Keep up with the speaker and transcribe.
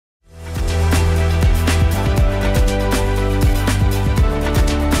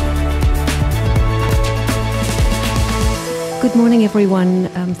Good morning, everyone.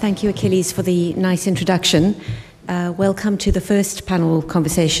 Thank you, Achilles, for the nice introduction. Welcome to the first panel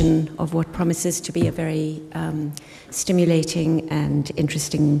conversation of what promises to be a very stimulating and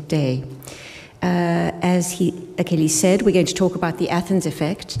interesting day. As Achilles said, we're going to talk about the Athens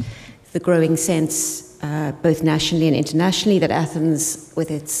effect, the growing sense, both nationally and internationally, that Athens, with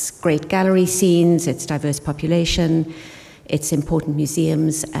its great gallery scenes, its diverse population, its important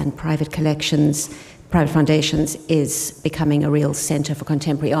museums and private collections, private foundations, is becoming a real center for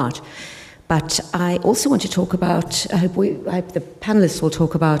contemporary art. But I also want to talk about, I hope the panelists will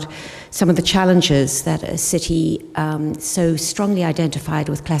talk about some of the challenges that a city so strongly identified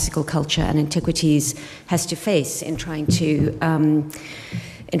with classical culture and antiquities has to face in trying to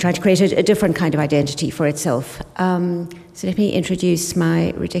create a different kind of identity for itself. So let me introduce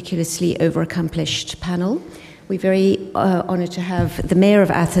my ridiculously over-accomplished panel. We're very honored to have the mayor of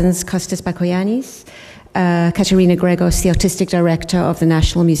Athens, Kostas Bakoyannis, Katerina Gregos, the artistic director of the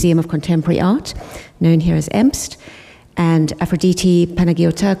National Museum of Contemporary Art, known here as EMST, and Afroditi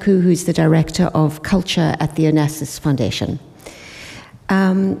Panagiotakou, who's the director of culture at the Onassis Foundation.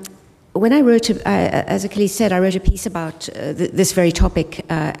 When I wrote, as Achilles said, I wrote a piece about this very topic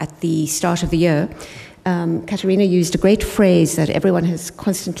at the start of the year. Katerina used a great phrase that everyone has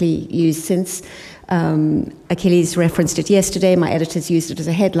constantly used since. Achilles referenced it yesterday, my editors used it as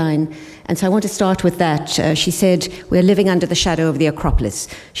a headline, and so I want to start with that. She said, "We're living under the shadow of the Acropolis."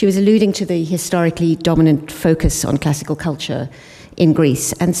 She was alluding to the historically dominant focus on classical culture in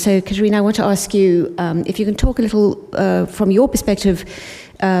Greece. And so, Katerina, I want to ask you if you can talk a little from your perspective,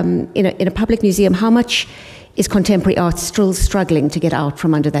 in a public museum, how much is contemporary art still struggling to get out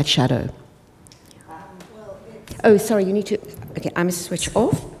from under that shadow? Oh, sorry, you need to, okay, I must switch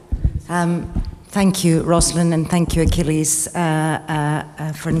off. Thank you, Roslyn, and thank you, Achilles,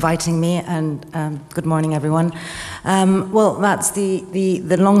 for inviting me, and good morning, everyone. Well, that's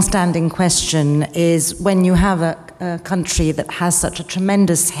the long-standing question, is when you have a country that has such a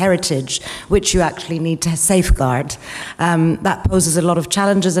tremendous heritage, which you actually need to safeguard, that poses a lot of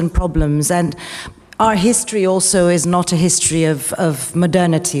challenges and problems. And our history also is not a history of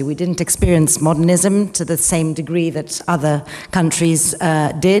modernity. We didn't experience modernism to the same degree that other countries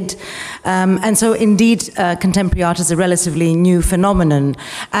did. And so indeed, contemporary art is a relatively new phenomenon.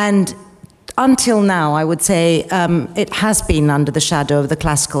 And until now, I would say it has been under the shadow of the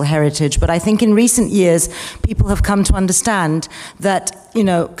classical heritage. But I think in recent years, people have come to understand that, you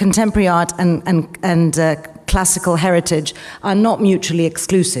know, contemporary art and classical heritage are not mutually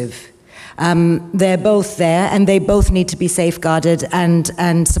exclusive. They're both there, and they both need to be safeguarded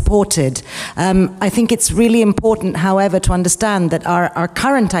and supported. I think it's really important, however, to understand that our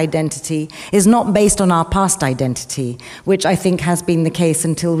current identity is not based on our past identity, which I think has been the case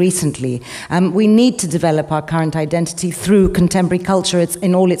until recently. We need to develop our current identity through contemporary culture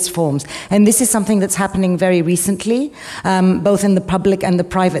in all its forms. And this is something that's happening very recently, both in the public and the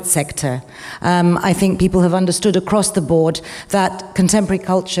private sector. I think people have understood across the board that contemporary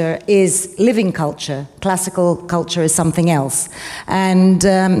culture is living culture. Classical culture is something else. And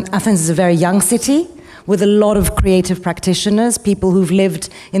Athens is a very young city with a lot of creative practitioners, people who've lived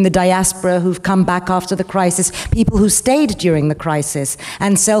in the diaspora, who've come back after the crisis, people who stayed during the crisis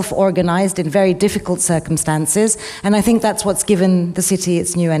and self-organized in very difficult circumstances. And I think that's what's given the city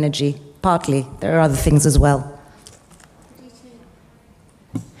its new energy, partly. There are other things as well.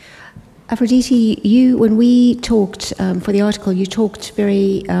 Afroditi, when we talked for the article, you talked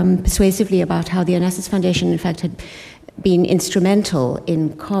very persuasively about how the Onassis Foundation, in fact, had been instrumental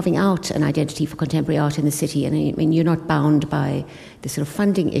in carving out an identity for contemporary art in the city. And I mean, you're not bound by the sort of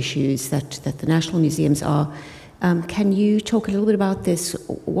funding issues that the national museums are. Can you talk a little bit about this?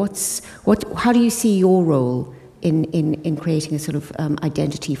 How do you see your role in creating a sort of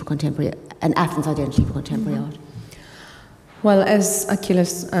identity for contemporary, an Athens identity for contemporary art? Well, as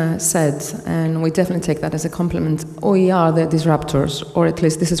Achilles said, and we definitely take that as a compliment, we are the disruptors, or at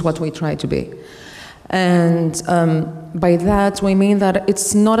least this is what we try to be. And by that, we mean that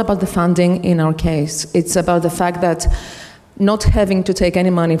it's not about the funding in our case. It's about the fact that not having to take any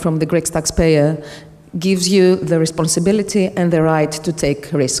money from the Greek taxpayer gives you the responsibility and the right to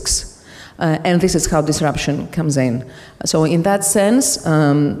take risks. And this is how disruption comes in. So in that sense,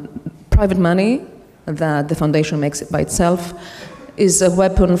 private money that the foundation makes by itself is a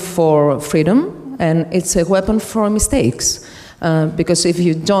weapon for freedom, and it's a weapon for mistakes. Because if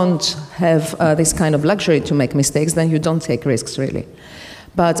you don't have this kind of luxury to make mistakes, then you don't take risks, really.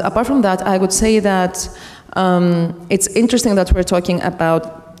 But apart from that, I would say that it's interesting that we're talking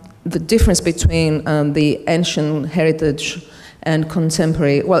about the difference between the ancient heritage and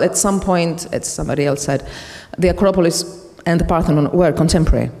contemporary. Well, at some point, as somebody else said, the Acropolis and the Parthenon were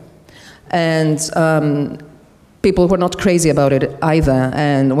contemporary. And people were not crazy about it either.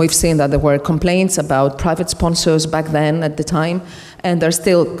 And we've seen that there were complaints about private sponsors back then at the time, and there are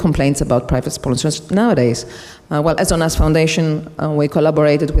still complaints about private sponsors nowadays. Well, as Onassis Foundation, we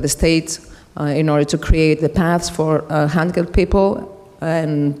collaborated with the state in order to create the paths for handicapped people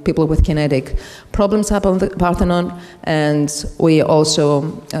and people with kinetic problems up on the Parthenon. And we also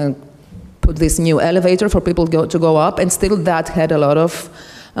put this new elevator for people to go up, and still that had a lot of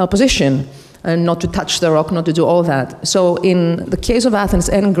opposition. And not to touch the rock, not to do all that. So in the case of Athens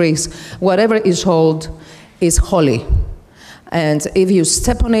and Greece, whatever is old is holy. And if you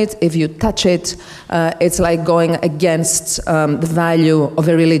step on it, if you touch it, it's like going against the value of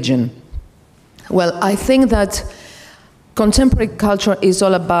a religion. Well, I think that contemporary culture is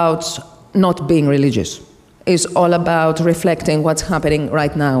all about not being religious. It's all about reflecting what's happening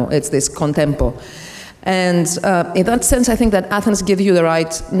right now. It's this contempo. And in that sense, I think that Athens gives you the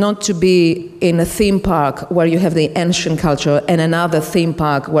right not to be in a theme park where you have the ancient culture and another theme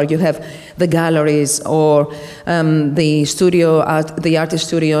park where you have the galleries or the artist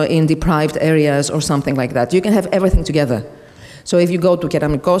studio in deprived areas or something like that. You can have everything together. So if you go to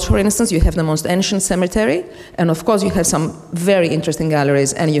Gregos, for instance, you have the most ancient cemetery, and of course you have some very interesting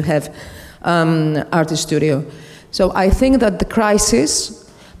galleries, and you have artist studio. So I think that the crisis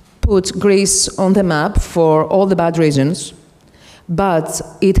put Greece on the map for all the bad reasons, but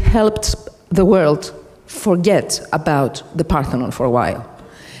it helped the world forget about the Parthenon for a while.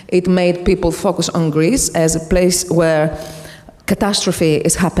 It made people focus on Greece as a place where catastrophe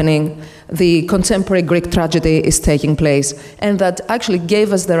is happening, the contemporary Greek tragedy is taking place, and that actually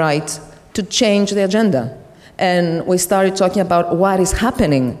gave us the right to change the agenda. And we started talking about what is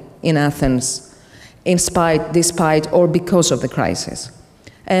happening in Athens, despite, or because of the crisis.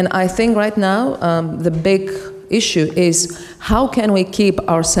 And I think right now, the big issue is how can we keep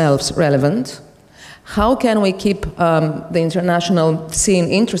ourselves relevant? How can we keep the international scene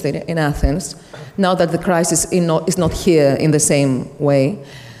interested in Athens now that the crisis is not here in the same way?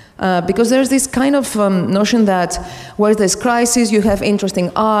 Because there's this kind of notion that where there's crisis, you have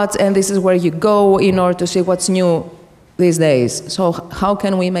interesting art, and this is where you go in order to see what's new these days. So how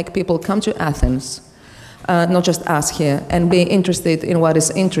can we make people come to Athens? Not just us here, and be interested in what is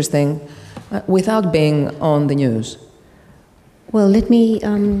interesting without being on the news. Well, let me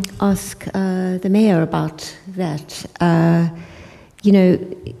ask the mayor about that. You know,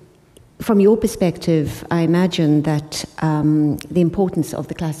 from your perspective, I imagine that the importance of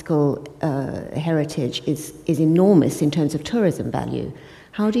the classical heritage is enormous in terms of tourism value.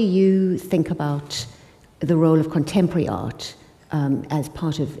 How do you think about the role of contemporary art as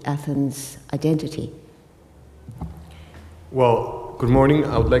part of Athens' identity? Well, good morning.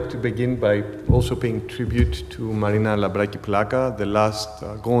 I would like to begin by also paying tribute to Marina Labraki-Plaka, the last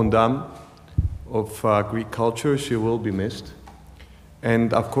grande dame of Greek culture. She will be missed.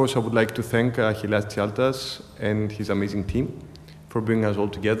 And of course, I would like to thank Achillas Tsialtas and his amazing team for bringing us all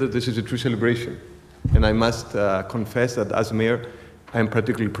together. This is a true celebration. And I must confess that as mayor, I am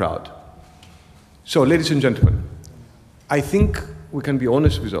particularly proud. So, ladies and gentlemen, I think we can be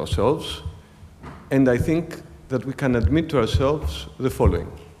honest with ourselves, and I think that we can admit to ourselves the following.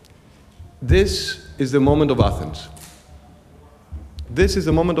 This is the moment of Athens. This is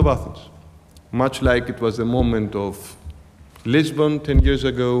the moment of Athens, much like it was the moment of Lisbon 10 years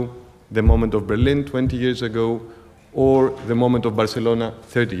ago, the moment of Berlin 20 years ago, or the moment of Barcelona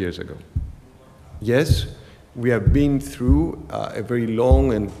 30 years ago. Yes, we have been through a very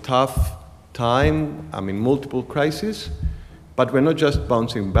long and tough time, multiple crises, but we're not just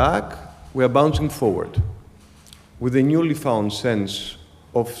bouncing back, we are bouncing forward with a newly found sense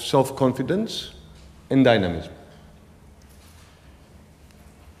of self-confidence and dynamism.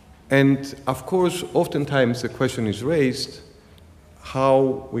 And of course, oftentimes the question is raised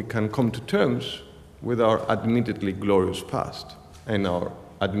how we can come to terms with our admittedly glorious past and our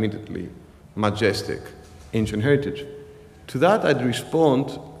admittedly majestic ancient heritage. To that, I'd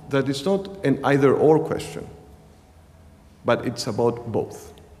respond that it's not an either-or question, but it's about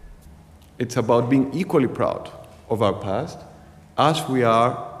both. It's about being equally proud of our past as we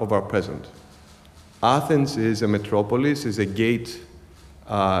are of our present. Athens is a metropolis, is a gate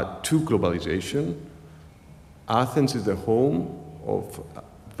to globalization. Athens is the home of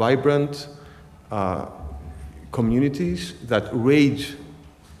vibrant communities that rage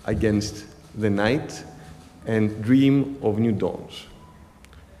against the night and dream of new dawns.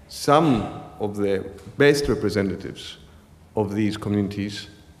 Some of the best representatives of these communities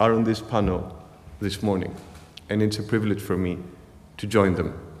are on this panel this morning, and it's a privilege for me to join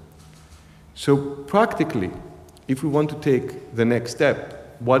them. So practically, if we want to take the next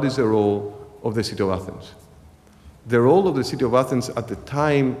step, what is the role of the city of Athens? The role of the city of Athens at the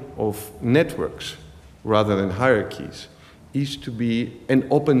time of networks, rather than hierarchies, is to be an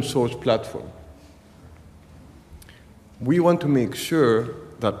open source platform. We want to make sure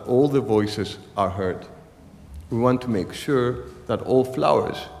that all the voices are heard. We want to make sure that all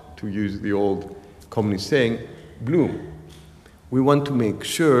flowers, to use the old communist saying, bloom. We want to make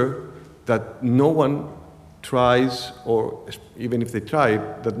sure that no one tries, or even if they try,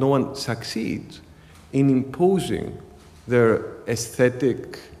 that no one succeeds in imposing their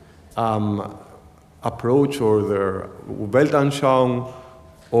aesthetic approach or their Weltanschauung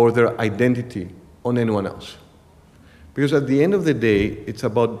or their identity on anyone else. Because at the end of the day, it's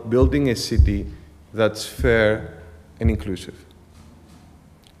about building a city that's fair and inclusive.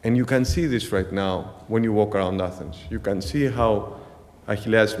 And you can see this right now when you walk around Athens. You can see how,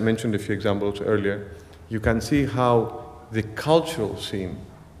 Achilles mentioned a few examples earlier, you can see how the cultural scene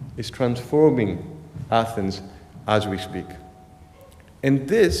is transforming Athens as we speak. And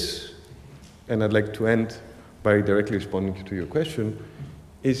this, and I'd like to end by directly responding to your question,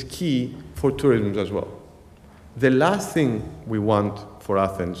 is key for tourism as well. The last thing we want for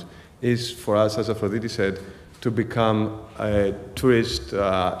Athens is for us, as Afroditi said, to become a tourist,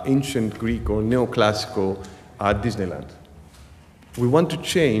 ancient Greek or neoclassical Disneyland. We want to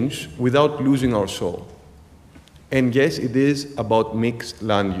change without losing our soul. And yes, it is about mixed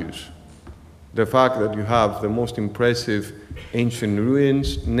land use. The fact that you have the most impressive ancient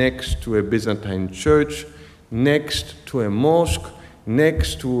ruins next to a Byzantine church, next to a mosque,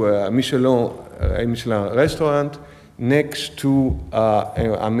 next to a Michelin restaurant, next to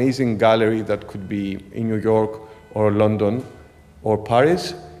an amazing gallery that could be in New York or London or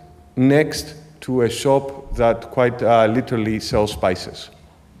Paris, next to a shop that quite literally sells spices.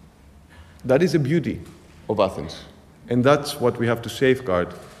 That is the beauty of Athens, and that's what we have to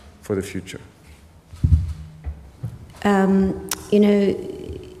safeguard for the future. You know,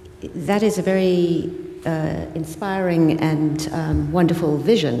 that is a very inspiring and wonderful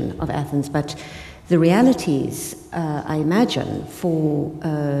vision of Athens, but the realities, I imagine,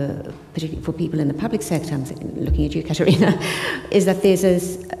 particularly for people in the public sector, I'm looking at you, Katerina, is that there's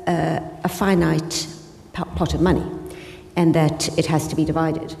a finite pot of money, and that it has to be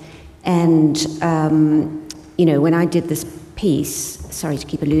divided. And, you know, when I did this piece, sorry to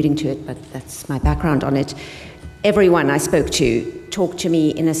keep alluding to it, but that's my background on it, everyone I spoke to talked to me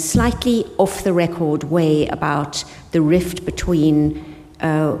in a slightly off-the-record way about the rift between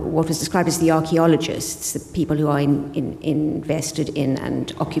what was described as the archaeologists, the people who are invested in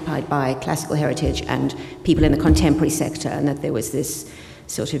and occupied by classical heritage, and people in the contemporary sector, and that there was this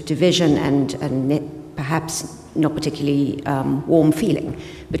sort of division and perhaps not particularly warm feeling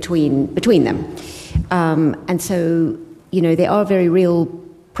between them. And so, you know, there are very real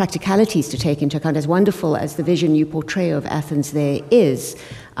practicalities to take into account. As wonderful as the vision you portray of Athens there is,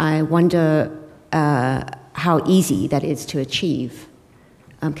 I wonder how easy that is to achieve.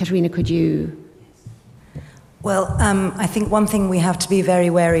 Katerina, could you? Well, I think one thing we have to be very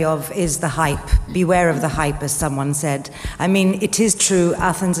wary of is the hype. Beware of the hype, as someone said. I mean, it is true,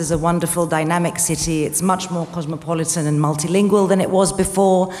 Athens is a wonderful, dynamic city. It's much more cosmopolitan and multilingual than it was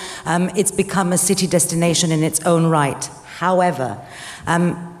before. It's become a city destination in its own right. However,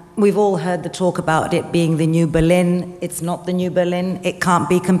 we've all heard the talk about it being the new Berlin. It's not the new Berlin. It can't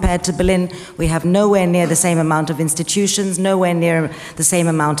be compared to Berlin. We have nowhere near the same amount of institutions, nowhere near the same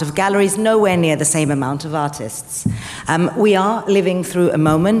amount of galleries, nowhere near the same amount of artists. We are living through a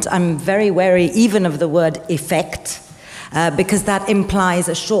moment. I'm very wary even of the word effect, because that implies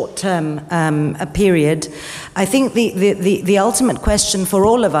a short-term a period. I think the ultimate question for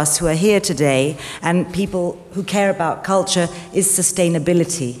all of us who are here today and people who care about culture is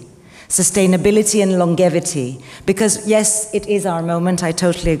sustainability. Sustainability and longevity. Because yes, it is our moment, I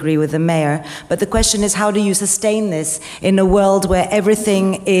totally agree with the mayor, but the question is, how do you sustain this in a world where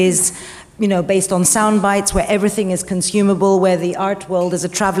everything is, you know, based on sound bites, where everything is consumable, where the art world is a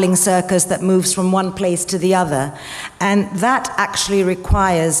traveling circus that moves from one place to the other. And that actually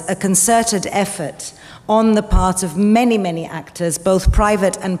requires a concerted effort on the part of many, many actors, both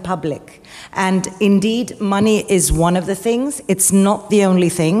private and public. And indeed, money is one of the things. It's not the only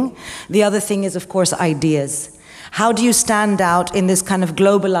thing. The other thing is, of course, ideas. How do you stand out in this kind of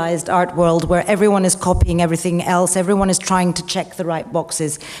globalized art world where everyone is copying everything else, everyone is trying to check the right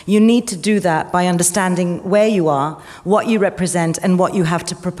boxes? You need to do that by understanding where you are, what you represent, and what you have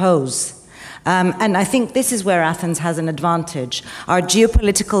to propose. And I think this is where Athens has an advantage. Our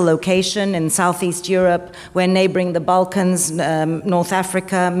geopolitical location in Southeast Europe, we're neighboring the Balkans, North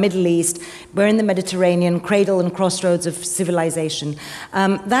Africa, Middle East, we're in the Mediterranean, cradle and crossroads of civilization.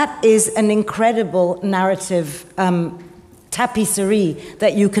 That is an incredible narrative tapisserie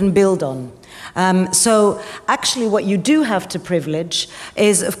that you can build on. So actually what you do have to privilege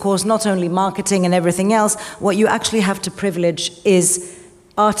is, of course, not only marketing and everything else, what you actually have to privilege is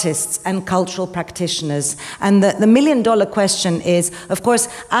artists and cultural practitioners. And the million-dollar question is, of course,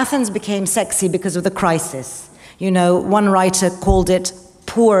 Athens became sexy because of the crisis. You know, one writer called it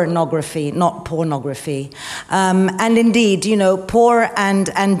pornography, not pornography. And indeed, you know, poor and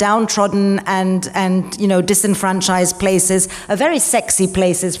downtrodden and you know, disenfranchised places are very sexy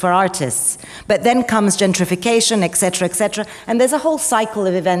places for artists. But then comes gentrification, etc., and there's a whole cycle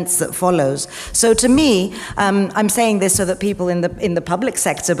of events that follows. So to me, I'm saying this so that people in the public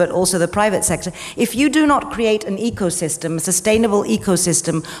sector, but also the private sector, if you do not create an ecosystem, a sustainable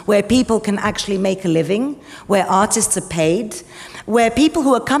ecosystem, where people can actually make a living, where artists are paid, where people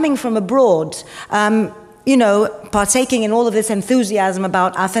who are coming from abroad, you know, partaking in all of this enthusiasm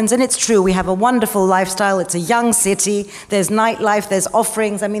about Athens, and it's true, we have a wonderful lifestyle, it's a young city, there's nightlife, there's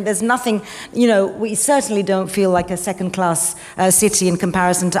offerings, I mean, there's nothing, you know, we certainly don't feel like a second-class city in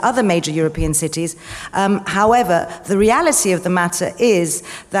comparison to other major European cities. However, the reality of the matter is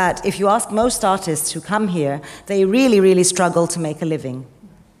that if you ask most artists who come here, they really, really struggle to make a living.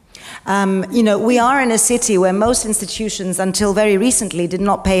 You know, we are in a city where most institutions, until very recently, did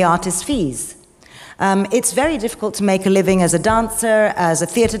not pay artists fees. It's very difficult to make a living as a dancer, as a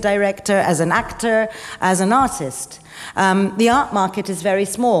theater director, as an actor, as an artist. The art market is very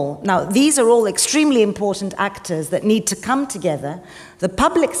small. Now, these are all extremely important actors that need to come together. The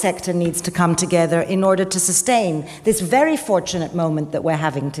public sector needs to come together in order to sustain this very fortunate moment that we're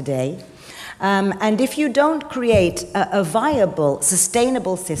having today. And if you don't create a viable,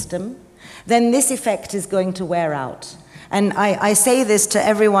 sustainable system, then this effect is going to wear out. And I say this to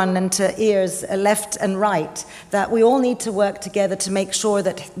everyone and to ears left and right, that we all need to work together to make sure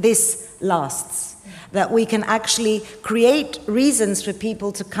that this lasts, that we can actually create reasons for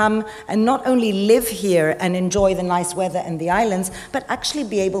people to come and not only live here and enjoy the nice weather and the islands, but actually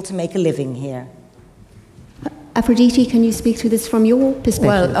be able to make a living here. Aphroditi, can you speak to this from your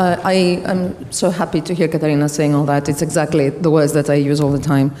perspective? Well, I am so happy to hear Katerina saying all that. It's exactly the words that I use all the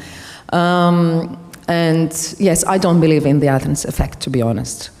time. And yes, I don't believe in the Athens effect, to be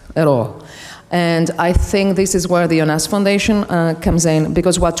honest, at all. And I think this is where the Onassis Foundation comes in,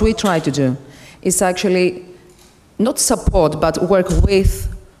 because what we try to do is actually not support, but work with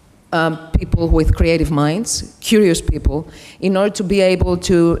people with creative minds, curious people, in order to be able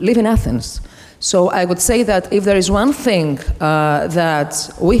to live in Athens. So I would say that if there is one thing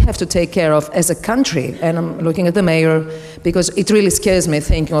that we have to take care of as a country, and I'm looking at the mayor, because it really scares me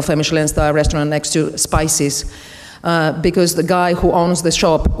thinking of a Michelin star restaurant next to spices, because the guy who owns the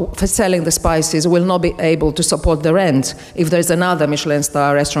shop for selling the spices will not be able to support the rent if there's another Michelin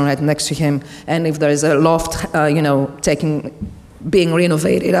star restaurant right next to him, and if there is a loft, you know, being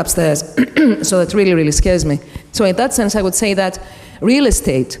renovated upstairs. So that really, really scares me. So in that sense, I would say that real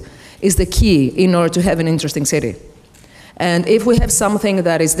estate is the key in order to have an interesting city. And if we have something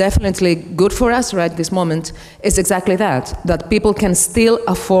that is definitely good for us right this moment, it's exactly that people can still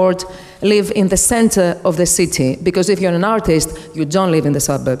afford live in the center of the city. Because if you're an artist, you don't live in the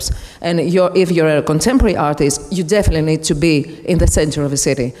suburbs. And if you're a contemporary artist, you definitely need to be in the center of a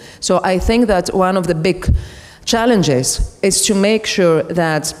city. So I think that one of the big challenges is to make sure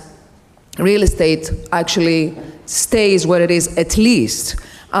that real estate actually stays where it is at least.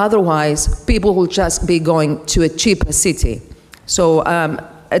 Otherwise, people will just be going to a cheaper city. So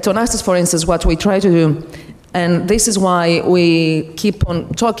at Onassis, for instance, what we try to do, and this is why we keep on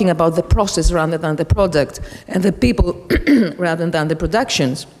talking about the process rather than the product, and the people rather than the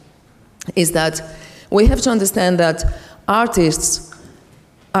productions, is that we have to understand that artists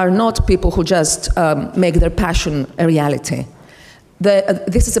are not people who just make their passion a reality.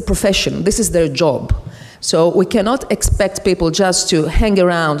 This is a profession, this is their job. So we cannot expect people just to hang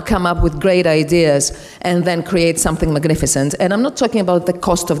around, come up with great ideas, and then create something magnificent. And I'm not talking about the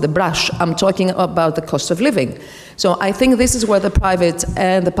cost of the brush, I'm talking about the cost of living. So I think this is where the private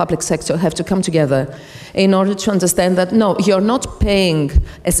and the public sector have to come together in order to understand that, no, you're not paying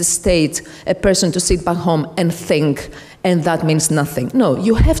as a state a person to sit back home and think, and that means nothing. No,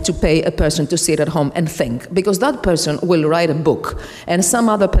 you have to pay a person to sit at home and think, because that person will write a book, and some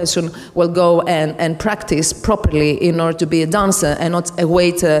other person will go and practice properly in order to be a dancer and not a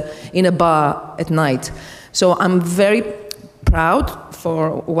waiter in a bar at night. So I'm very proud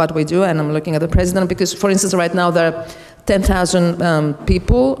for what we do, and I'm looking at the president because, for instance, right now there are 10,000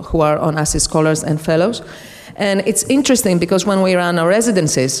 people who are Onassis scholars and fellows. And it's interesting because when we ran our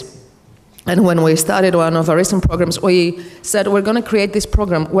residencies, and when we started one of our recent programs, we said we're going to create this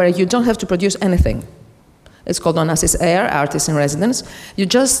program where you don't have to produce anything. It's called Onassis Air, Artists in Residence. You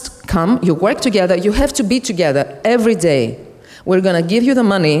just come, you work together, you have to be together every day. We're going to give you the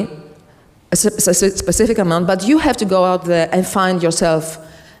money, a specific amount, but you have to go out there and find yourself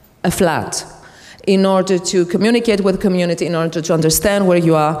a flat in order to communicate with the community, in order to understand where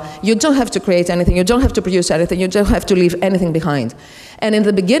you are. You don't have to create anything, you don't have to produce anything, you don't have to leave anything behind. And in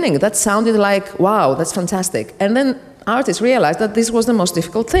the beginning, that sounded like, wow, that's fantastic. And then artists realized that this was the most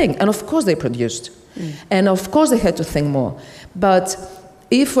difficult thing. And of course they produced. And of course they had to think more. But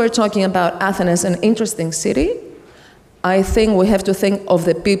if we're talking about Athens as an interesting city, I think we have to think of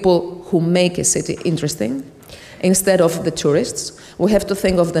the people who make a city interesting instead of the tourists. We have to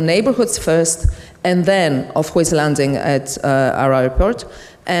think of the neighborhoods first, and then of who is landing at our airport,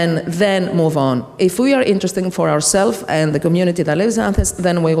 and then move on. If we are interesting for ourselves and the community that lives in Athens,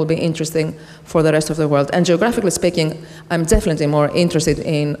 then we will be interesting for the rest of the world. And geographically speaking, I'm definitely more interested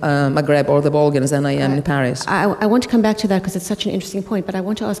in Maghreb or the Balkans than I am in Paris. I want to come back to that because it's such an interesting point, but I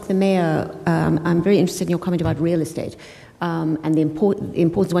want to ask the mayor, I'm very interested in your comment about real estate. And the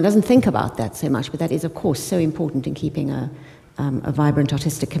importance, one doesn't think about that so much, but that is, of course, so important in keeping a vibrant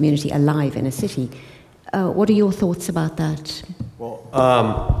artistic community alive in a city. What are your thoughts about that?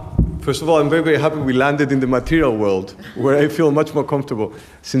 Well, first of all, I'm very, very happy we landed in the material world, where I feel much more comfortable,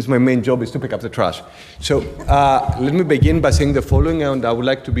 since my main job is to pick up the trash. So let me begin by saying the following, and I would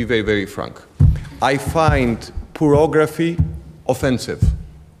like to be very, very frank. I find purography offensive.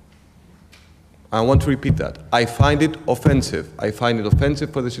 I want to repeat that. I find it offensive. I find it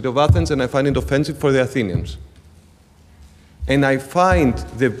offensive for the city of Athens, and I find it offensive for the Athenians. And I find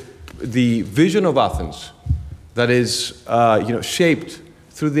the vision of Athens that is shaped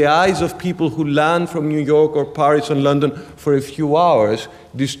through the eyes of people who land from New York or Paris or London for a few hours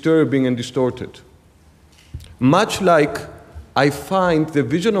disturbing and distorted. Much like I find the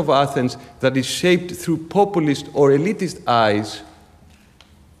vision of Athens that is shaped through populist or elitist eyes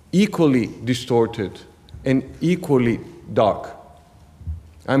equally distorted and equally dark.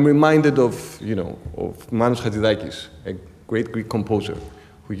 I'm reminded of Manos Hatzidakis, a great Greek composer,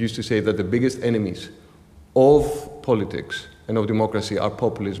 who used to say that the biggest enemies of politics and of democracy are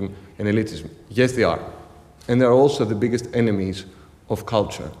populism and elitism. Yes, they are. And they're also the biggest enemies of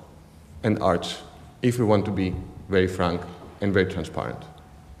culture and arts, if we want to be very frank and very transparent.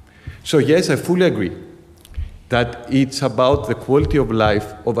 So yes, I fully agree that it's about the quality of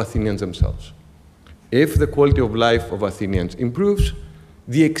life of Athenians themselves. If the quality of life of Athenians improves,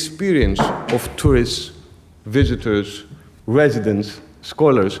 the experience of tourists, visitors, residents,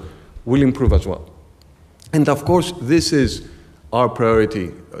 scholars will improve as well. And of course, this is our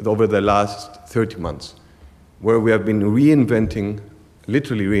priority over the last 30 months, where we have been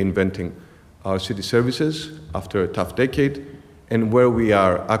literally reinventing our city services after a tough decade, and where we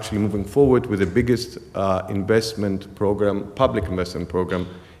are actually moving forward with the biggest investment program, public investment program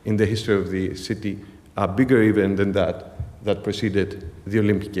in the history of the city, bigger even than that preceded the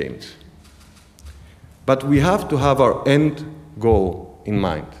Olympic Games. But we have to have our end goal in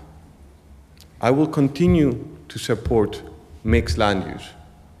mind. I will continue to support mixed land use,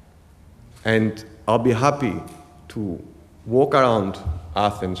 and I'll be happy to walk around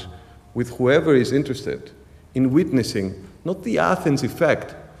Athens with whoever is interested in witnessing not the Athens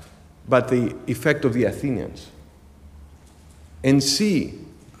effect, but the effect of the Athenians. And see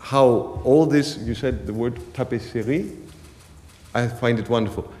how all this, you said the word tapisserie, I find it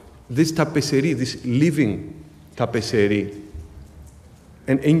wonderful. This tapisserie, this living tapisserie,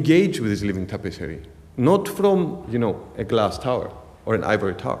 and engage with this living tapisserie, not from, a glass tower or an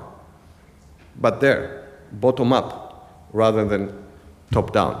ivory tower, but there, bottom up, rather than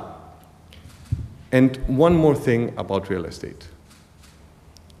top down. And one more thing about real estate.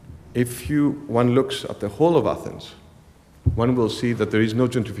 If one looks at the whole of Athens, one will see that there is no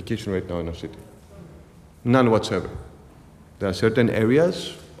gentrification right now in our city. None whatsoever. There are certain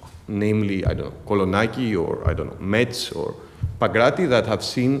areas, namely, Kolonaki or, Metz or Pagrati, that have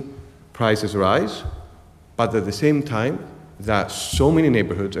seen prices rise, but at the same time, there are so many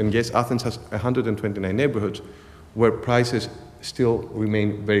neighborhoods, and yes, Athens has 129 neighborhoods, where prices still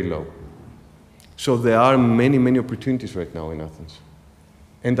remain very low. So there are many, many opportunities right now in Athens.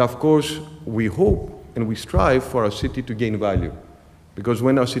 And of course, we hope and we strive for our city to gain value. Because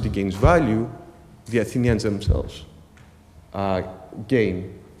when our city gains value, the Athenians themselves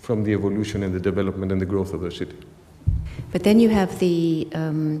gain from the evolution and the development and the growth of their city. But then you have the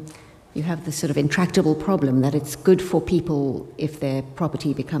sort of intractable problem that it's good for people if their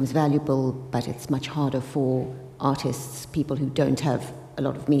property becomes valuable, but it's much harder for artists, people who don't have a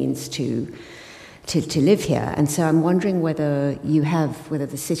lot of means to live here. And so I'm wondering whether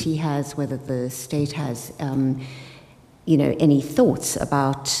the city has, whether the state has, any thoughts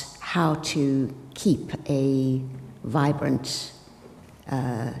about how to keep a vibrant,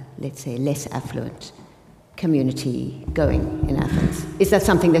 let's say, less affluent community going in Athens. Is that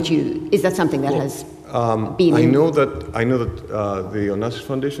something that has been? I know that the Onassis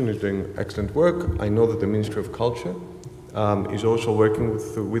Foundation is doing excellent work. I know that the Ministry of Culture is also working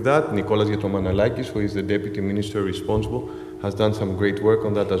with that. Nikolas Giatromanalakis, who is the Deputy Minister responsible, has done some great work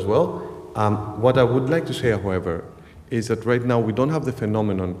on that as well. What I would like to say, however, is that right now we don't have the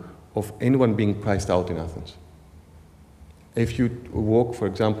phenomenon of anyone being priced out in Athens. If you walk, for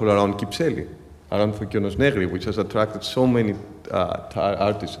example, around Kypseli, around Fokianos Negri, which has attracted so many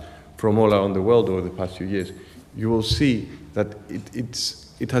artists from all around the world over the past few years, you will see that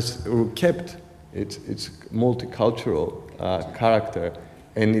it has kept its multicultural character,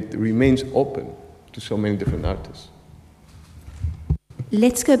 and it remains open to so many different artists.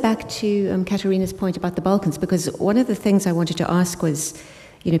 Let's go back to Katerina's point about the Balkans, because one of the things I wanted to ask was,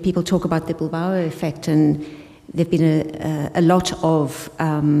 people talk about the Bilbao effect, and there have been a lot of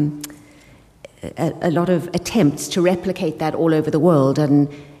attempts to replicate that all over the world, and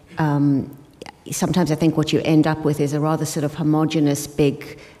sometimes I think what you end up with is a rather sort of homogeneous,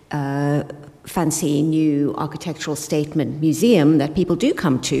 big, fancy new architectural statement museum that people do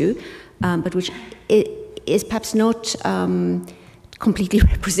come to, but which is perhaps not completely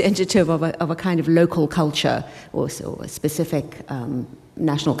representative of a kind of local culture or a specific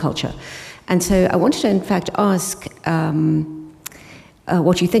national culture. And so I wanted to, in fact, ask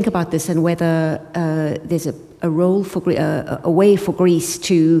what you think about this, and whether there's a role for a way for Greece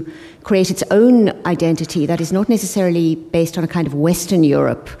to create its own identity that is not necessarily based on a kind of Western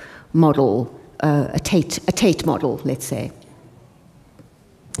Europe model, a Tate model, let's say.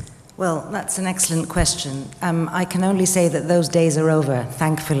 Well, that's an excellent question. I can only say that those days are over,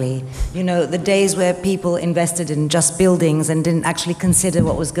 thankfully. The days where people invested in just buildings and didn't actually consider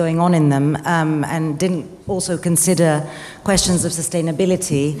what was going on in them, and didn't also consider questions of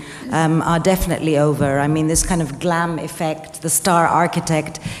sustainability, are definitely over. I mean, this kind of glam effect, the star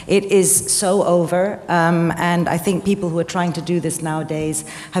architect, it is so over. And I think people who are trying to do this nowadays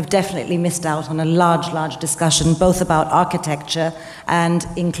have definitely missed out on a large discussion, both about architecture and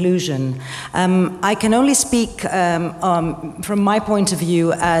inclusion. I can only speak from my point of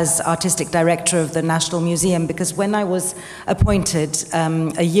view as artistic director of the National Museum, because when I was appointed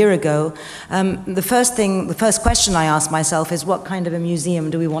a year ago, the first question I asked myself is, what kind of a museum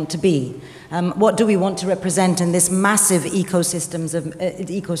do we want to be? What do we want to represent in this massive ecosystem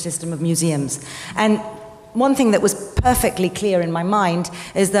of museums? And one thing that was perfectly clear in my mind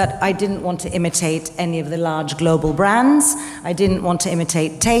is that I didn't want to imitate any of the large global brands. I didn't want to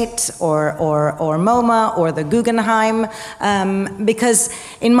imitate Tate or MoMA or the Guggenheim, because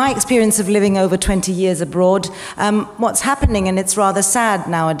in my experience of living over 20 years abroad, what's happening, and it's rather sad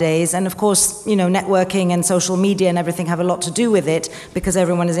nowadays, and of course, networking and social media and everything have a lot to do with it because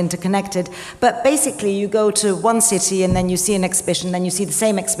everyone is interconnected, but basically you go to one city and then you see an exhibition, then you see the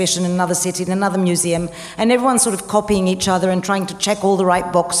same exhibition in another city, in another museum, and everyone's sort of copying each other and trying to check all the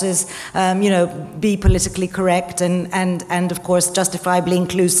right boxes, be politically correct and of course justifiably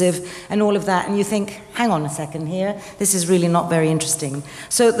inclusive and all of that. And you think, hang on a second here, this is really not very interesting.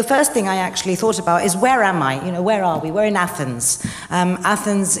 So the first thing I actually thought about is, where am I? Where are we? We're in Athens.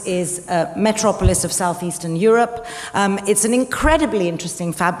 Athens is a metropolis of southeastern Europe. It's an incredibly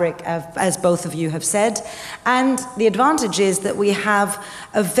interesting fabric, as both of you have said. And the advantage is that we have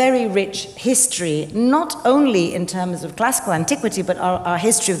a very rich history, not only in terms of classical antiquity, but our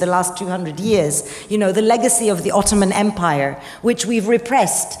history of the last 200 years. The legacy of the Ottoman Empire, which we've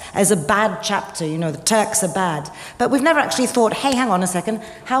repressed as a bad chapter. The Turks are bad. But we've never actually thought, hey, hang on a second,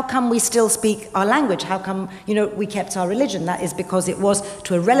 how come we still speak our language? How come, we kept our religion? That is because it was,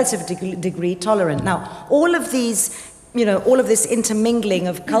 to a relative degree, tolerant. Now, all of these all of this intermingling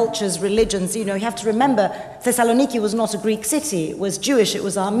of cultures, religions, you have to remember, Thessaloniki was not a Greek city, it was Jewish, it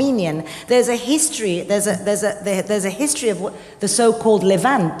was Armenian. There's a history, there's a history of what the so-called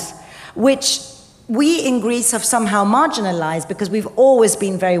Levant, which we in Greece have somehow marginalized because we've always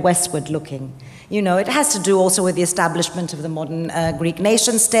been very westward looking. It has to do also with the establishment of the modern Greek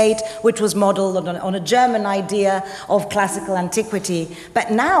nation state, which was modeled on a German idea of classical antiquity.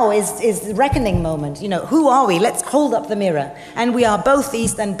 But now is the reckoning moment. Who are we? Let's hold up the mirror. And we are both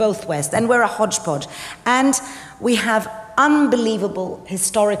East and both West, and we're a hodgepodge. And we have unbelievable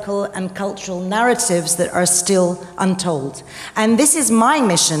historical and cultural narratives that are still untold. And this is my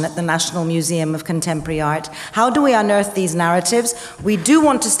mission at the National Museum of Contemporary Art. How do we unearth these narratives? We do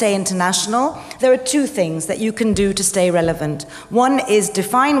want to stay international. There are two things that you can do to stay relevant. One is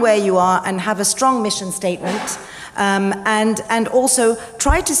define where you are and have a strong mission statement. And also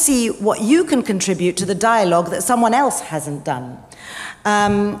try to see what you can contribute to the dialogue that someone else hasn't done.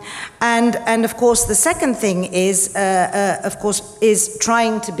 And of course, the second thing is, is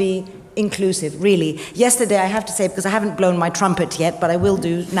trying to be inclusive, really. Yesterday, I have to say, because I haven't blown my trumpet yet, but I will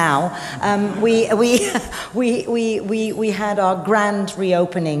do now, we had our grand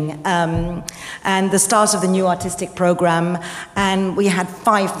reopening and the start of the new artistic program, and we had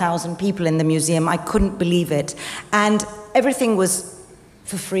 5,000 people in the museum. I couldn't believe it. And everything was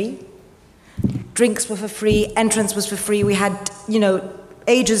for free. Drinks were for free, entrance was for free. We had,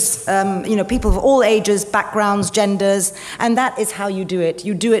 ages, people of all ages, backgrounds, genders, and that is how you do it.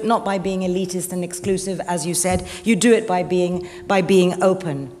 You do it not by being elitist and exclusive, as you said. You do it by being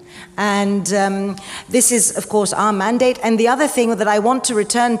open. And this is, of course, our mandate. And the other thing that I want to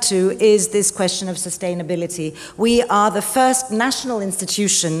return to is this question of sustainability. We are the first national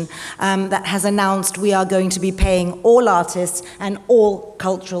institution that has announced we are going to be paying all artists and all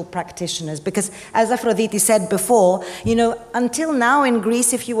cultural practitioners. Because, as Afroditi said before, until now in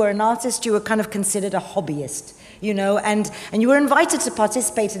Greece, if you were an artist, you were kind of considered a hobbyist. And you were invited to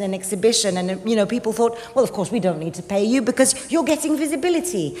participate in an exhibition, and people thought, well, of course we don't need to pay you because you're getting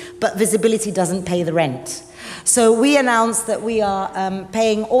visibility, but visibility doesn't pay the rent. So we announced that we are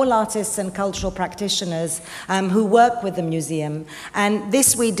paying all artists and cultural practitioners who work with the museum, and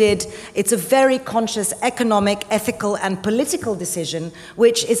this we did. It's a very conscious economic, ethical, and political decision,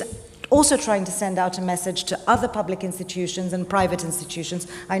 which is also trying to send out a message to other public institutions and private institutions.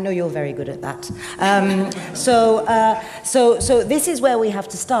 I know you're very good at that. So this is where we have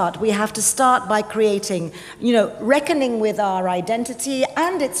to start. We have to start by creating, reckoning with our identity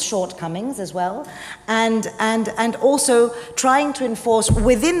and its shortcomings as well, and also trying to enforce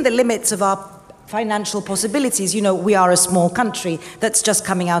within the limits of our financial possibilities. We are a small country that's just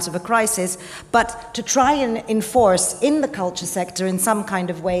coming out of a crisis, but to try and enforce in the culture sector in some kind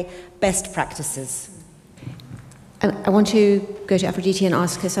of way best practices. I want to go to Afroditi and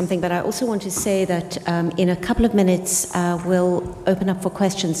ask her something, but I also want to say that in a couple of minutes we'll open up for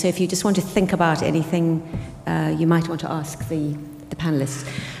questions, so if you just want to think about anything you might want to ask the panelists.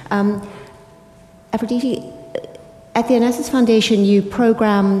 Afroditi, at the Onassis Foundation you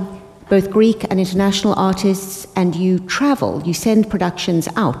program both Greek and international artists, and you travel, you send productions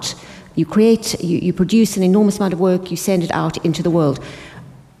out. You produce an enormous amount of work, you send it out into the world.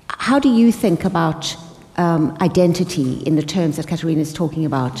 How do you think about identity in the terms that Katerina is talking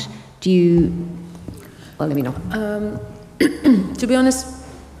about? Well, let me know. To be honest,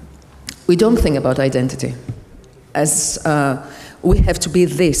 we don't think about identity as we have to be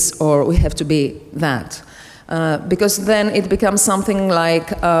this or we have to be that. Because then it becomes something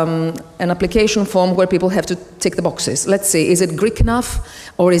like an application form where people have to tick the boxes. Let's see, is it Greek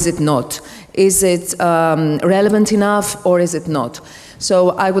enough or is it not? Is it relevant enough or is it not?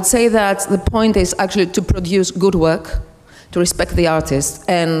 So I would say that the point is actually to produce good work, to respect the artist,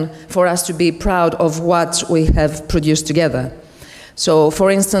 and for us to be proud of what we have produced together. So,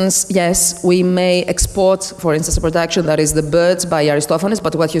 for instance, yes, we may export, for instance, a production that is The Birds by Aristophanes,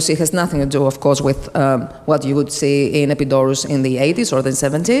 but what you see has nothing to do, of course, with what you would see in Epidorus in the 80s or the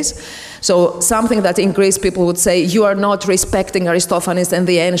 70s. So, something that in Greece people would say, you are not respecting Aristophanes and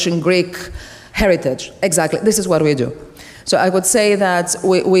the ancient Greek heritage. Exactly, this is what we do. So, I would say that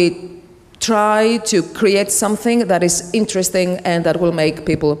we try to create something that is interesting and that will make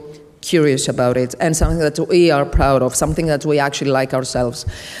people curious about it, and something that we are proud of, something that we actually like ourselves.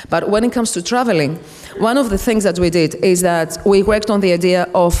 But when it comes to traveling, one of the things that we did is that we worked on the idea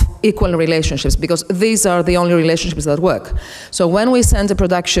of equal relationships, because these are the only relationships that work. So when we send a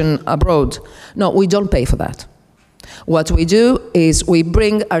production abroad, no, we don't pay for that. What we do is we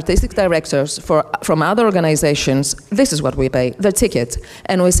bring artistic directors from other organizations. This is what we pay, the ticket.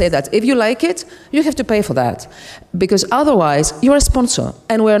 And we say that if you like it, you have to pay for that. Because otherwise, you're a sponsor,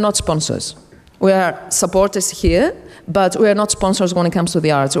 and we are not sponsors. We are supporters here, but we are not sponsors when it comes to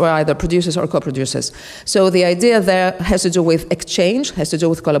the arts. We're either producers or co-producers. So the idea there has to do with exchange, has to do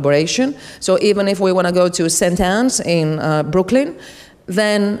with collaboration. So even if we want to go to St. Anne's in Brooklyn,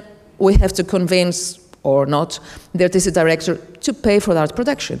 then we have to convince or not, the artistic director to pay for that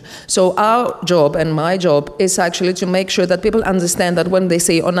production. So our job and my job is actually to make sure that people understand that when they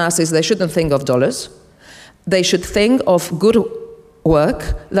say Onassis, they shouldn't think of dollars. They should think of good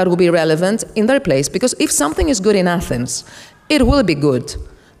work that will be relevant in their place. Because if something is good in Athens, it will be good,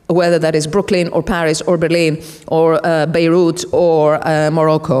 whether that is Brooklyn or Paris or Berlin or Beirut or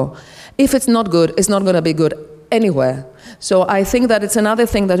Morocco. If it's not good, it's not going to be good anywhere. So I think that it's another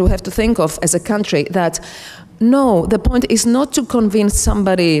thing that we have to think of as a country, that no, the point is not to convince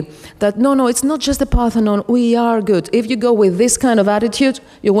somebody that, no, it's not just the Parthenon, we are good. If you go with this kind of attitude,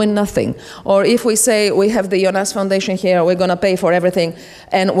 you win nothing. Or if we say, we have the Onassis Foundation here, we're going to pay for everything,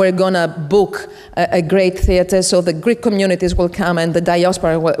 and we're going to book a great theater, so the Greek communities will come and the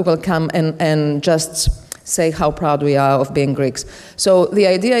diaspora will come and just say how proud we are of being Greeks. So the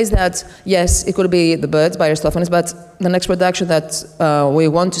idea is that, yes, it could be The Birds by Aristophanes, but the next production that we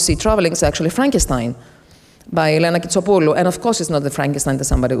want to see traveling is actually Frankenstein by Elena Kitsopoulou. And of course, it's not the Frankenstein that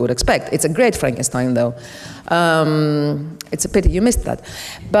somebody would expect. It's a great Frankenstein, though. It's a pity you missed that.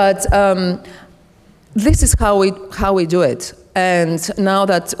 But this is how we do it. And now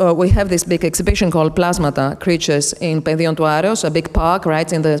that we have this big exhibition called Plasmata, Creatures in Pedion του Άρεος, a big park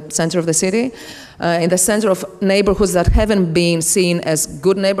right in the center of the city, in the center of neighborhoods that haven't been seen as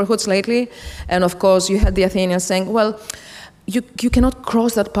good neighborhoods lately. And of course, you had the Athenians saying, well, you cannot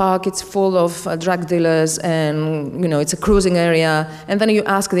cross that park, it's full of drug dealers and, it's a cruising area. And then you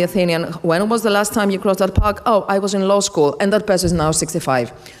ask the Athenian, when was the last time you crossed that park? Oh, I was in law school, and that person is now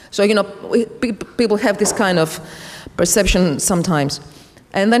 65. So, people have this kind of perception sometimes.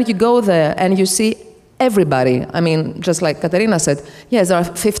 And then you go there and you see everybody. I mean, just like Katerina said, yes, there are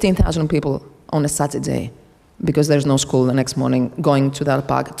 15,000 people on a Saturday, because there's no school the next morning, going to that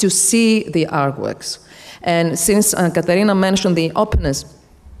park to see the artworks. And since Katerina mentioned the openness,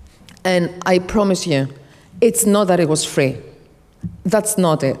 and I promise you, it's not that it was free. That's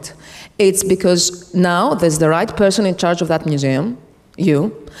not it. It's because now there's the right person in charge of that museum,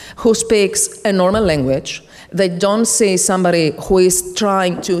 you, who speaks a normal language. They don't see somebody who is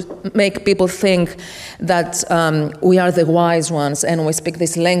trying to make people think that we are the wise ones and we speak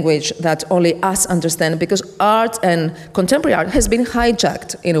this language that only us understand, because art and contemporary art has been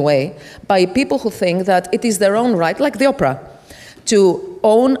hijacked in a way by people who think that it is their own right, like the opera, to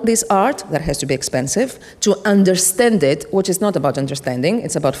own this art that has to be expensive, to understand it, which is not about understanding,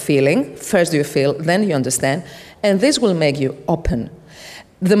 it's about feeling. First you feel, then you understand, and this will make you open.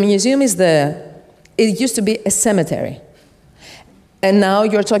 The museum is there. It used to be a cemetery. And now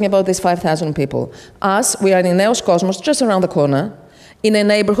you're talking about these 5,000 people. Us, we are in Neos Cosmos, just around the corner, in a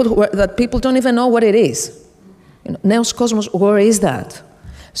neighborhood that people don't even know what it is. Neos Cosmos, where is that?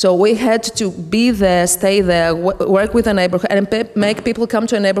 So we had to be there, stay there, work with the neighborhood, and make people come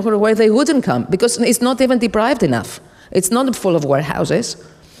to a neighborhood where they wouldn't come, because it's not even deprived enough. It's not full of warehouses.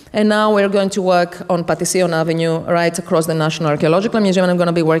 And now we're going to work on Patission Avenue, right across the National Archaeological Museum, and I'm going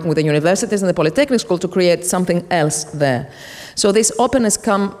to be working with the universities and the Polytechnic School to create something else there. So this openness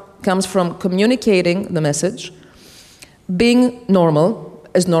comes from communicating the message, being normal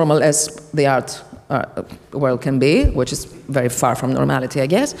as the art world can be, which is very far from normality, I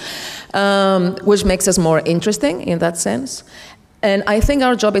guess, which makes us more interesting in that sense. And I think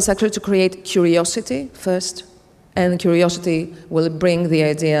our job is actually to create curiosity first. And curiosity will bring the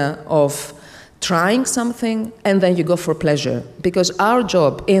idea of trying something, and then you go for pleasure. Because our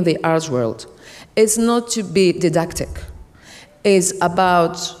job in the arts world is not to be didactic. It's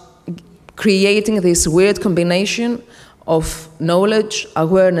about creating this weird combination of knowledge,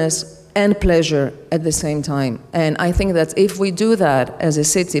 awareness, and pleasure at the same time. And I think that if we do that as a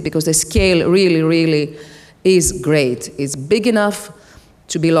city, because the scale really, really is great. It's big enough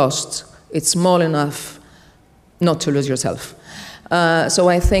to be lost. It's small enough not to lose yourself. So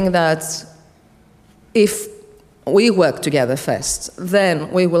I think that if we work together first,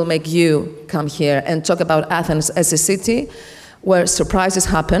 then we will make you come here and talk about Athens as a city where surprises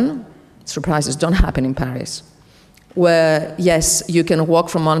happen. Surprises don't happen in Paris. Where, yes, you can walk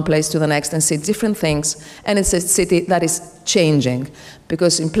from one place to the next and see different things, and it's a city that is changing.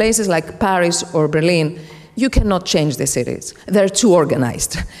 Because in places like Paris or Berlin, you cannot change the cities. They're too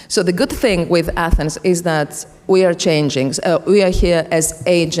organized. So the good thing with Athens is that we are changing. We are here as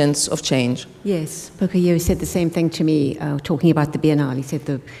agents of change. Yes, Bakoyannis said the same thing to me, talking about the Biennale. He said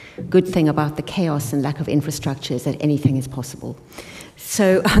the good thing about the chaos and lack of infrastructure is that anything is possible.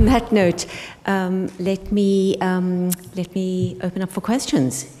 So on that note, let me open up for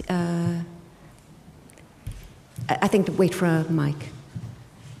questions. I think wait for a mic.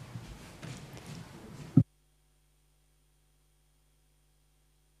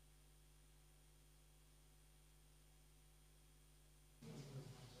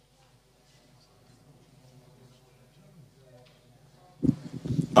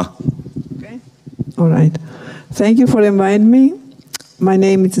 Okay. All right. Thank you for inviting me. My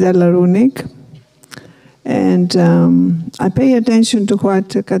name is Della Runik, and I pay attention to what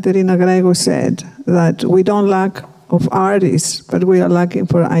Katerina Gregos said, that we don't lack of artists, but we are lacking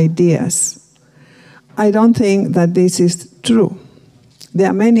for ideas. I don't think that this is true. There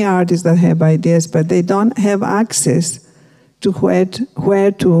are many artists that have ideas, but they don't have access to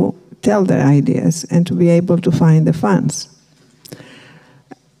where to tell their ideas and to be able to find the funds.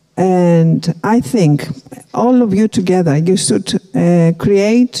 And I think all of you together, you should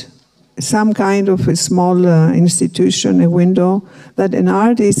create some kind of a small institution, a window, that an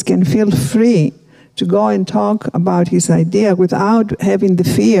artist can feel free to go and talk about his idea without having the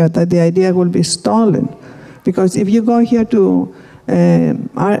fear that the idea will be stolen. Because if you go here to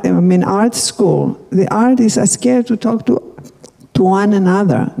art school, the artists are scared to talk to one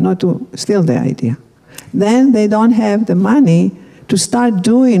another, not to steal the idea. Then they don't have the money to start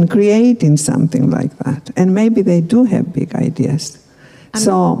creating something like that. And maybe they do have big ideas.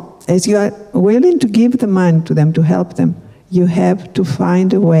 So as you are willing to give the money to them, to help them, you have to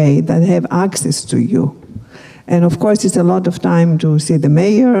find a way that have access to you. And of course, it's a lot of time to see the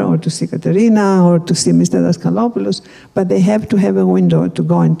mayor or to see Katerina or to see Mr. Daskalopoulos, but they have to have a window to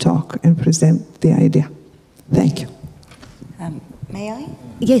go and talk and present the idea. Thank you. May I?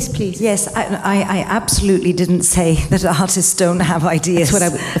 Yes, please. Yes, I absolutely didn't say that artists don't have ideas.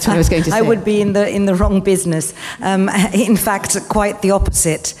 That's what I was going to say. I would be in the wrong business. In fact, quite the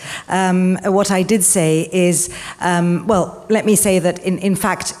opposite. What I did say is, well, let me say that in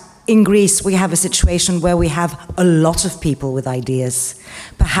fact, in Greece, we have a situation where we have a lot of people with ideas,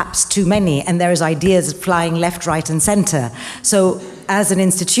 perhaps too many, and there is ideas flying left, right, and center. So as an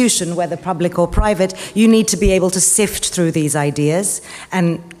institution, whether public or private, you need to be able to sift through these ideas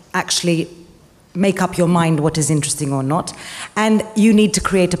and actually make up your mind what is interesting or not. And you need to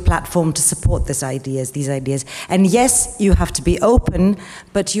create a platform to support these ideas. And yes, you have to be open,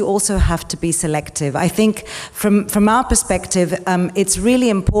 but you also have to be selective. I think from our perspective, it's really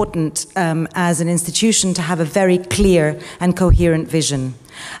important as an institution to have a very clear and coherent vision.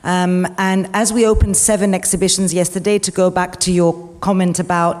 And as we opened 7 exhibitions yesterday, to go back to your comment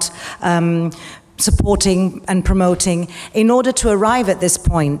about supporting and promoting, in order to arrive at this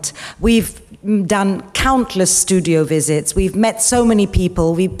point, we've done countless studio visits, we've met so many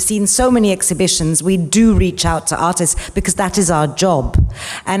people, we've seen so many exhibitions. We do reach out to artists because that is our job.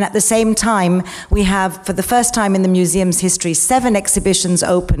 And at the same time, we have, for the first time in the museum's history, 7 exhibitions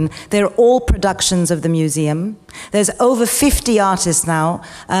open. They're all productions of the museum. There's over 50 artists now,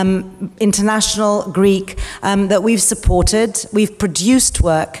 international, Greek, that we've supported. We've produced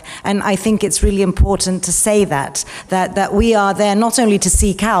work, and I think it's really important to say that we are there not only to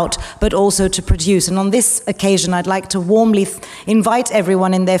seek out, but also to produce. And on this occasion, I'd like to warmly invite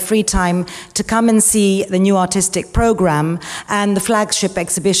everyone in their free time to come and see the new artistic program and the flagship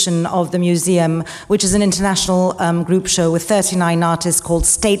exhibition of the museum, which is an international group show with 39 artists called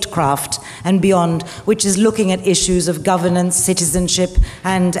Statecraft and Beyond, which is looking at issues of governance, citizenship,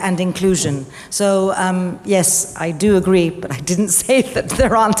 and inclusion. So yes, I do agree, but I didn't say that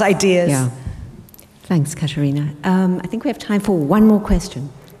there aren't ideas. Yeah. Thanks, Katerina. I think we have time for one more question.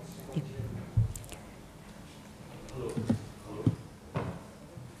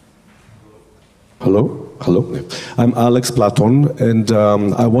 Hello. I'm Alex Platon, and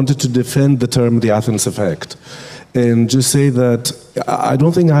I wanted to defend the term the Athens effect. And just say that I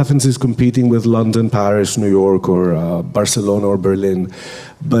don't think Athens is competing with London, Paris, New York, or Barcelona or Berlin.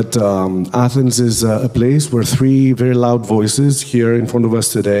 But Athens is a place where 3 very loud voices here in front of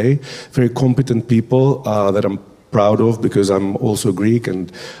us today, very competent people that I'm proud of because I'm also Greek,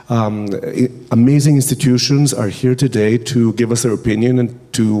 and amazing institutions are here today to give us their opinion and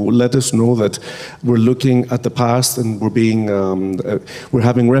to let us know that we're looking at the past and we're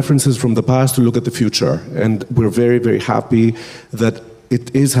having references from the past to look at the future. And we're very, very happy that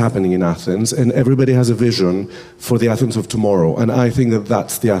it is happening in Athens, and everybody has a vision for the Athens of tomorrow. And I think that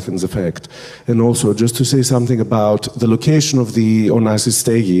that's the Athens effect. And also, just to say something about the location of the Onassis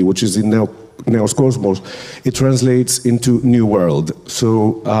stegi, which is in Neos Kosmos, it translates into New World.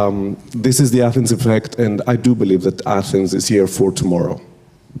 So this is the Athens effect, and I do believe that Athens is here for tomorrow.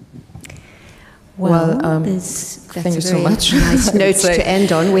 Well, thank you so much. Nice note to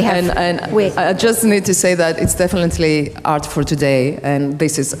end on. I just need to say that it's definitely art for today, and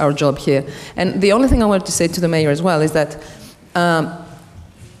this is our job here. And the only thing I wanted to say to the mayor as well is that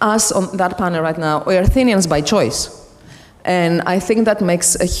us on that panel right now, we are Athenians by choice. And I think that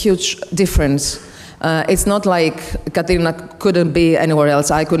makes a huge difference. It's not like Katerina couldn't be anywhere else,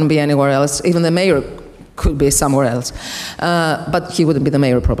 I couldn't be anywhere else, even the mayor could be somewhere else. But he wouldn't be the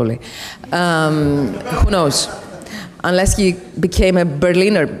mayor, probably. Who knows? unless you became a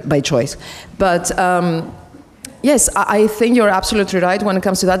Berliner by choice. But yes, I think you're absolutely right when it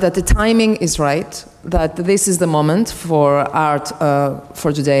comes to that the timing is right, that this is the moment for art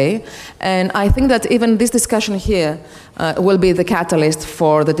for today. And I think that even this discussion here will be the catalyst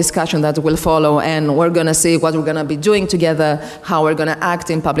for the discussion that will follow, and we're going to see what we're going to be doing together, how we're going to act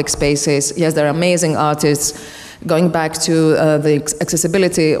in public spaces. Yes, there are amazing artists. Going back to the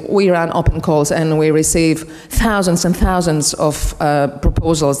accessibility, we run open calls and we receive thousands and thousands of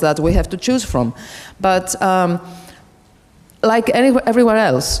proposals that we have to choose from. But like everywhere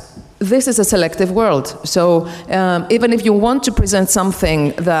else, this is a selective world. So even if you want to present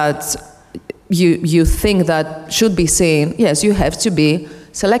something that you think that should be seen, yes, you have to be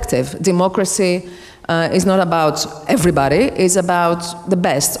selective. Democracy is not about everybody, it's about the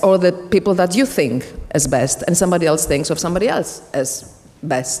best, or the people that you think as best, and somebody else thinks of somebody else as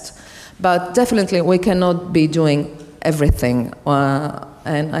best. But definitely we cannot be doing everything,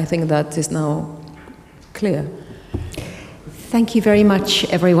 and I think that is now clear. Thank you very much,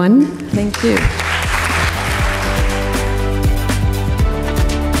 everyone. Thank you.